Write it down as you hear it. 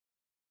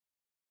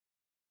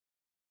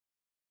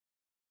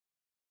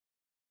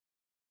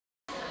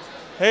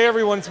Hey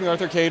everyone, it's me,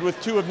 Arthur Kade,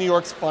 with two of New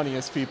York's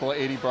funniest people,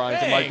 Aidy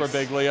Bryant and Mike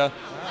Birbiglia.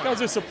 You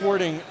guys are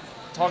supporting,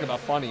 talk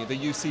about funny, the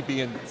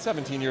UCB and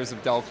 17 years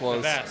of Del Close.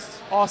 The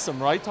best. Awesome,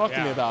 right? Talk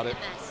to me about it.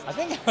 I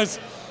think I was,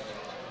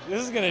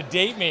 this is going to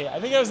date me, I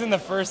think I was in the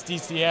first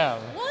DCM.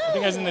 Whoa. I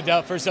think I was in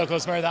the first Del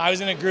Close Marathon. I was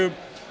in a group,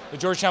 the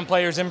Georgetown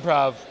Players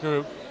Improv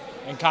group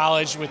in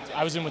college.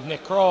 I was in with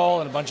Nick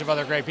Kroll and a bunch of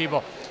other great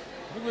people.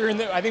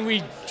 I think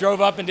we drove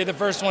up and did the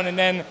first one, and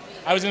then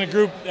I was in a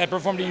group that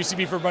performed at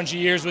UCB for a bunch of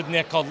years with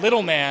Nick called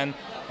Little Man,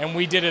 and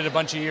we did it a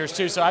bunch of years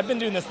too. So I've been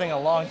doing this thing a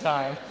long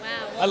time.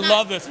 Wow. I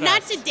love this fest.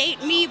 Not to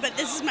date me, but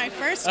this is my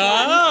first one.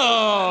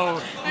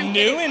 Oh,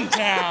 new in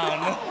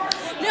town.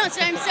 No,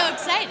 so I'm so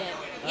excited.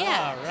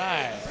 Yeah. All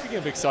right. Speaking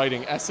of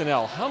exciting,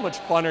 SNL, how much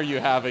fun are you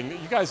having?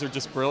 You guys are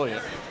just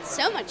brilliant.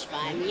 So much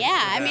fun.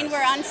 Yeah. I mean,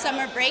 we're on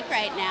summer break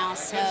right now,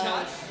 so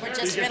we're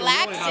just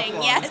relaxing.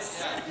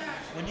 Yes.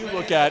 When you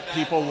look at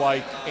people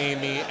like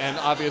Amy and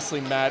obviously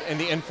Matt and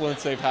the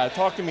influence they've had,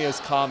 talk to me as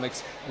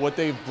comics, what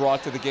they've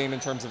brought to the game in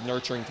terms of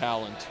nurturing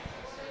talent.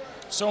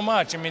 So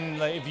much. I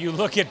mean, if you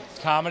look at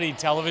comedy,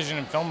 television,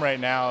 and film right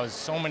now,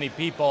 so many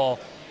people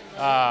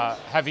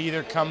have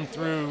either come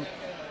through,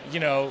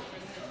 you know,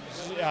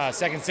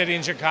 Second City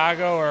in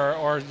Chicago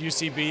or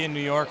UCB in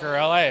New York or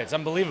LA. It's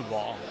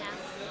unbelievable.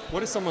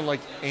 What has someone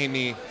like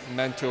Amy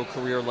meant to a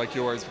career like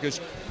yours?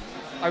 Because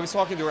I was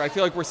talking to her, I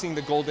feel like we're seeing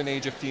the golden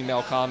age of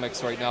female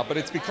comics right now, but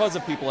it's because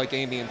of people like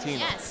Amy and Tina.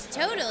 Yes,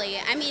 totally.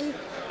 I mean,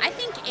 I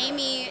think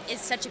Amy is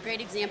such a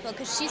great example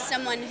because she's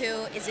someone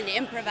who is an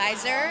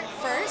improviser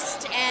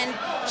first, and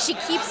she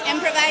keeps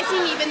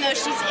improvising even though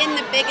she's in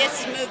the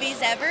biggest movies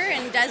ever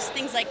and does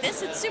things like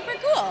this. It's super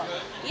cool.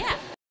 Yeah.